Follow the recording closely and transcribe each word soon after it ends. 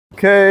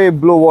Okay,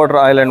 Bluewater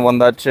Island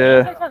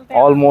vandachu.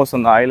 Almost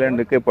on the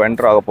island ku ipo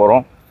enter aga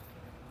porom.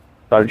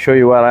 So I'll show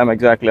you where I am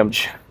exactly. I'm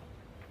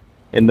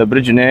in the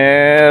bridge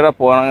nera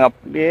poranga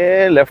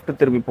apdiye left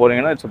thiruppi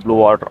poringana it's a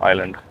Bluewater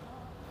Island.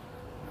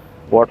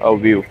 What a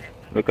view.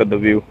 Look at the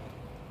view.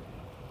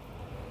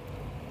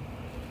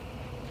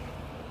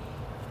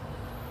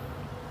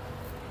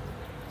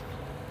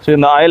 So in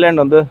the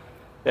island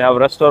they have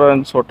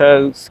restaurants,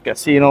 hotels,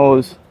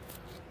 casinos,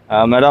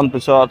 Madame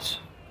Tussauds,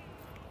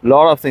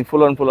 lot of things,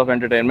 full of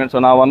entertainment. So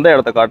now one day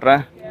this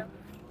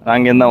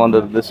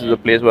is the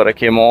place where I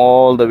came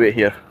all the way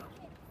here.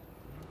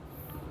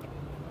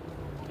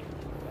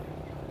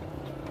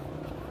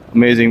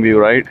 Amazing view,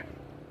 right?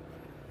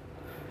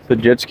 So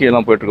jet ski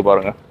ellaam poitirukku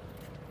parunga.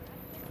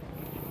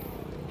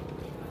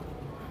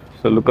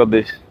 So look at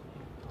this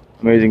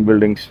amazing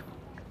buildings.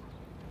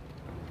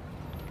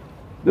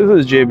 This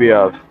is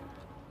JBR.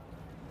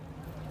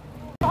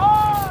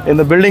 In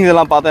the buildings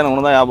ellaam paatha enakku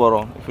ondha yaab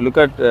varum. If you look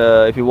at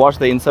if you watch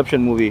the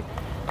Inception movie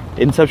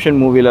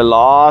la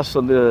last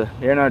on the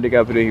Leonardo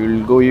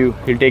DiCaprio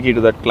he'll take you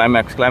to that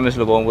climax la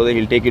pogumbodhu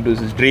he'll take you to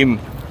his dream.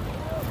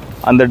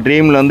 And the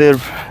dream la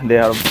they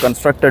have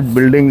constructed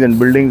buildings and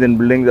buildings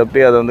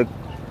apdi adu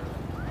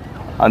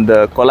and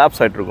the collapse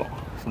aayirukku.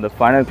 So the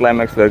final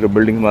climax la irukka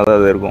buildings madha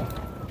adu irukum.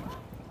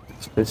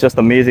 It's just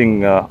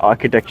amazing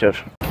architecture.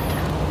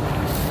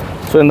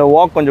 So in the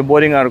walk konja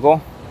boring ah irukum.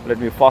 Let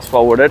me fast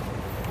forward it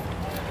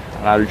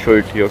and I will show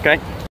it to you, okay?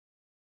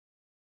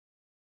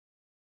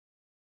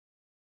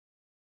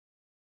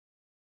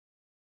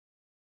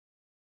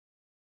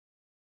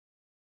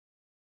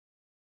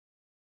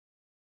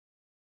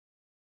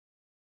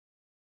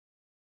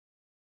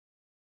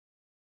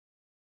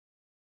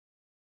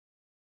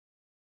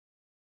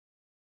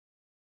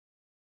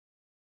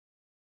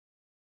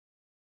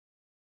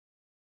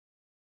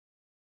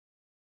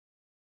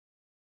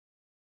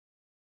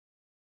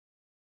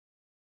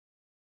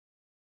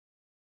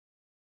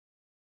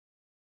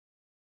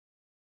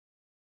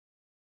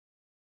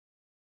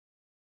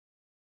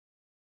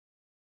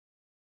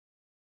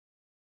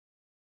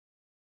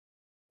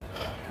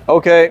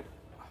 Okay,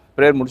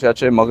 prayer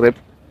mudichache Maghrib.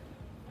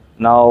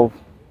 Now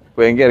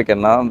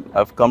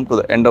I've come to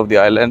the end of the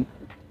island.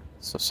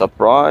 So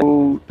surprise!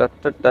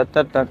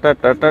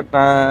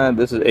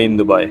 This is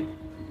AINDUBAI.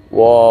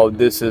 Wow,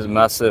 this is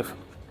massive.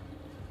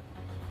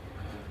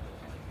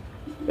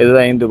 This is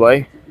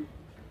AINDUBAI.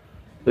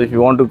 So if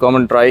you want to come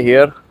and try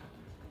here,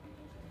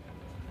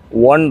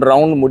 one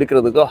round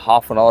mudikradukku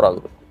half an hour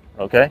agudhu.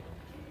 Okay.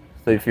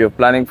 So if you're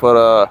planning for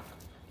a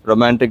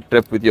romantic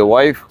trip with your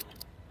wife,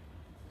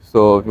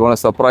 so if you want to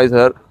surprise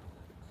her,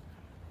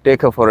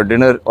 take her for a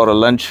dinner or a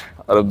lunch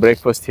or a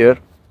breakfast here.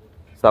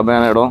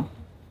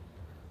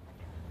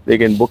 They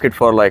can book it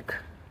for like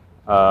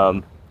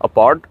a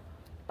pod.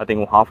 I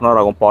think half an hour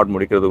agum pod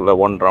mudikradukku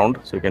one round,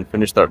 so you can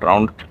finish that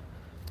round.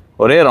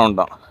 Ore round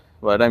da.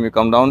 By the time you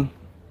come down,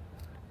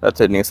 that's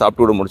it. You saaptu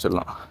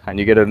mudichidalam and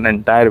you get an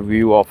entire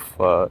view of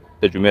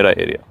the Jumeirah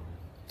area.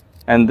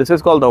 And this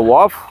is called the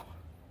wharf.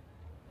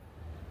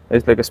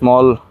 It's like a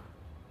small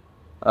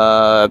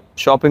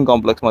shopping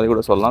complex மாதிரி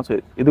கூட சொல்லலாம். So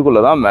இதுக்குள்ள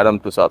தான் Madame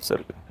Tussauds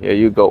இருக்கு. Here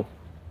you go.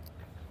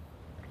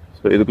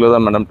 So இதுக்குள்ள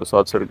தான் Madame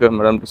Tussauds இருக்கு.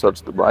 Madame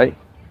Tussauds Dubai.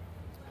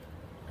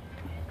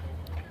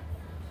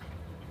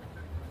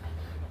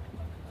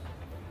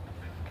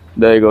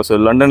 There you go. So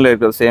London la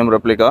irukka same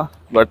replica,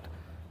 but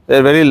there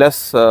are very less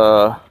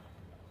what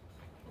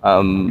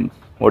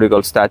do you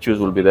call statues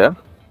will be there.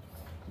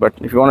 But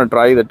if you want to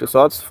try the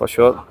Tussauds, for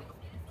sure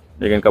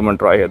you can come and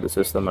try here. This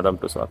is the Madame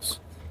Tussauds.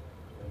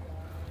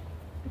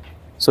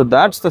 So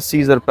that's the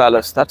Caesar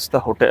Palace. That's the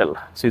hotel,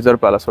 Caesar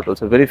Palace Hotel.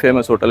 It's a very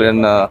famous hotel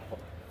in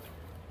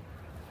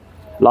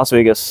Las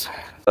Vegas.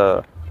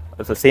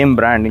 It's the same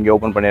brand inge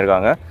open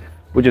pannirukanga,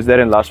 which is there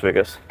in Las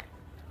Vegas.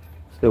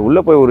 So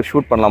ulla poi oru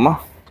shoot pannalama.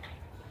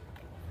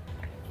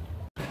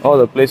 Oh,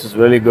 the place is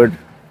really good.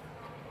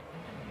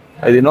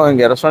 I didn't know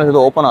inge restaurants is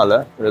open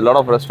alla. A lot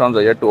of restaurants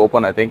are yet to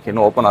open. I think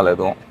open alla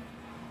edho.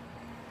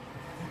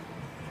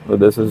 So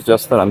this is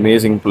just an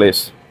amazing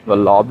place. The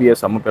lobby is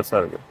sama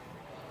persa irukku.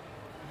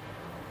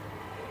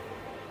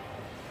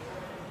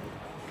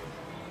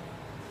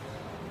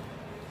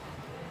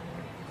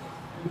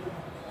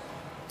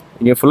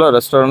 Here full of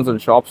restaurants and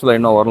shops la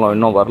inno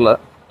varala.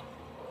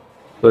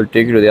 So I'll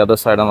take you to the other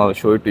side and I'll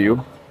show it to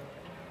you.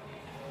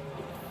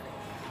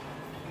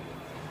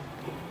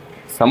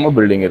 Summer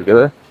building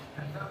irukku.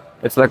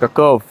 It's like a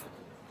curve.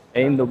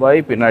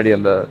 AINDUBAI pinadi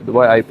and the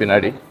Dubai eye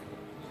pinadi.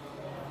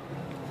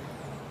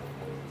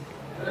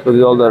 So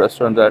these are all the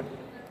restaurants that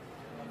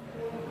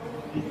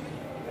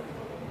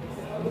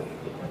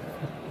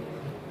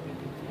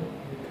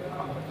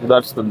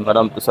that's the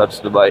Madame Tussauds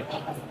Dubai.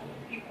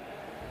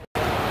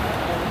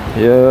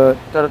 Yeah.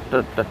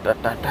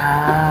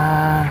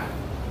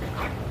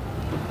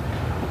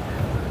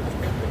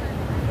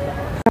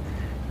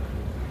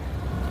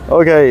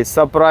 Okay,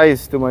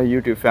 surprise to my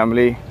YouTube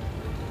family.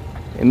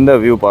 In the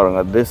view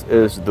paranga, this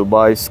is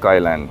Dubai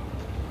skyline.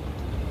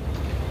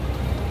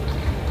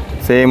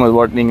 Same as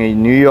what in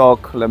New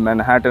York,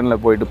 Manhattan,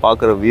 போயிட்டு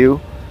பார்க்குற view,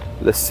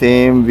 the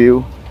same view.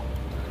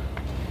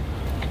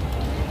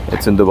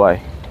 It's in Dubai.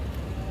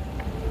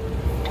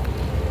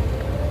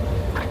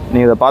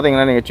 நீங்கள் இதை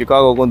பார்த்தீங்கன்னா நீங்கள்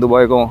சிகாகோக்கும்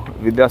துபாய்க்கும்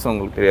வித்தியாசம்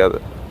உங்களுக்கு தெரியாது.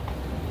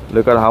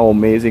 Look at how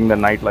amazing the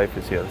nightlife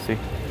is here. See.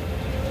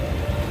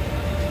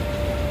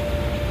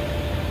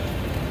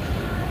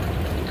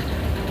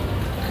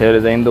 Here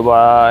is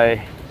AINDUBAI.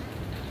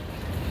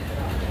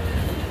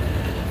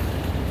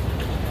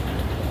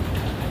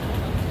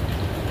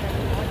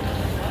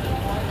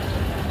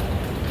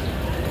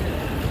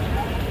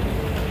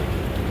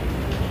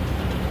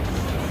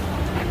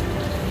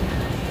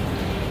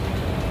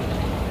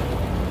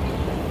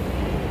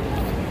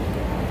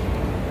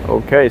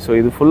 Okay, so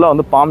இது ஃபுல்லாக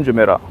வந்து பாம்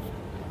ஜுமேரா.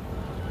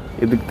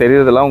 இதுக்கு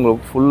தெரியறதெல்லாம்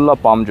உங்களுக்கு ஃபுல்லாக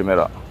bomb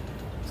Jumeirah.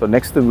 So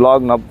next vlog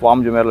நான்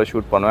பாம் ஜுமேராவில்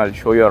ஷூட் பண்ணுவேன். I'll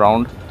show you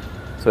around.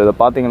 So இதை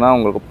பார்த்தீங்கன்னா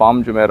உங்களுக்கு bomb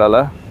ஜுமேராவில்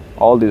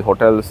all these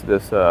hotels,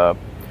 this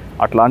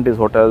Atlantis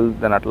hotel,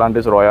 then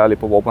Atlantis Royal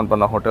இப்போ ஓப்பன்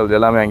பண்ண ஹோட்டல்ஸ்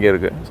எல்லாமே அங்கே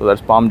இருக்குது. So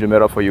that's bomb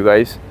Jumeirah for you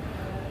guys.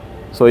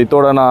 So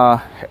இதோட நான்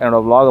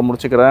என்னோடய vlog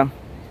முடிச்சுக்கிறேன்.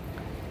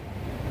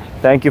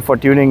 Thank you for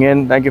tuning in.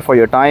 Thank you for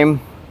your time.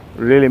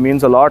 It really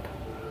means a lot.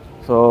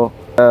 So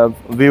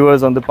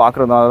viewers வந்து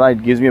பார்க்குறதுனால தான்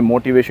it gives me a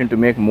motivation to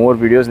make more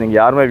videos. நீங்கள்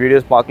யாருமே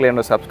videos பார்க்கல,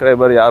 என்னோட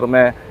சப்ஸ்கிரைபர்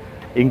யாருமே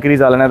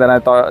இன்க்ரீஸ் ஆகலைன்னா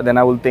then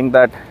I will think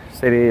that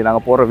சரி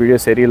நாங்கள் போடுற வீடியோ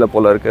சரியில்லை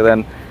போல் இருக்குது, then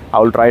I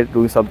will try to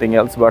do something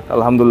else. But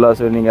alhamdulillah,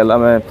 so நீங்கள்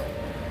எல்லாமே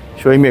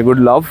showing me a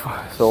good love.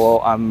 So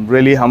I'm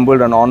really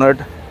humbled and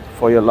honored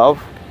for your love.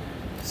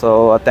 So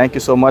thank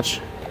you so much.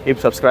 Keep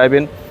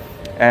subscribing.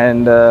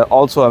 And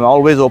also I'm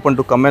always open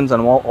to comments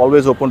and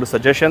always open to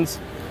suggestions.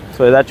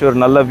 So ஏதாச்சும் ஒரு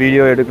நல்ல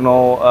video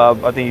எடுக்கணும்,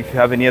 I think if you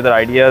have any other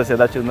ideas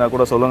ஏதாச்சும் இருந்தால்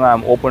கூட சொல்லுங்கள்.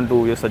 I'm open to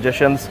your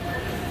suggestions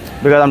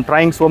because I'm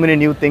trying so many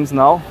new things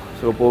now.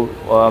 So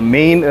இப்போது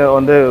main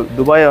வந்து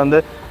துபாயை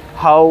வந்து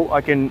how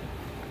I can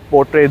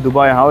portray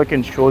Dubai, how I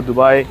can show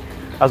Dubai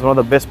as one of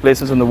the best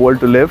places in the world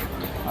to live.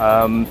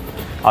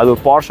 அது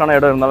ஒரு பார்ஷான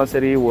இடம் இருந்தாலும்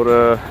சரி, ஒரு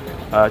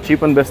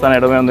cheap and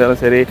பெஸ்டான இடமே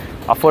இருந்தாலும் சரி,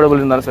 அஃபோர்டபுள்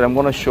இருந்தாலும் சரி, I'm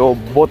going to show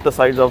both the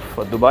sides of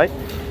Dubai.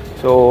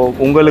 So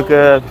உங்களுக்கு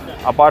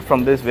apart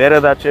from this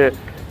வேறு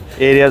ஏதாச்சும்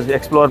areas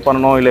explore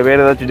பண்ணணும் இல்லை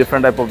வேறு ஏதாச்சும்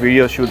different type of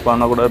videos shoot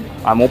பண்ணா கூட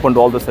I'm open to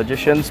all the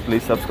suggestions.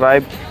 Please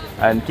subscribe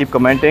and keep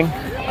commenting,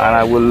 and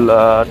I will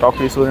talk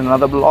to you soon in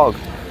another vlog.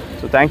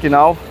 So thank you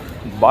now,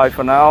 bye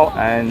for now,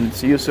 and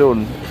see you soon.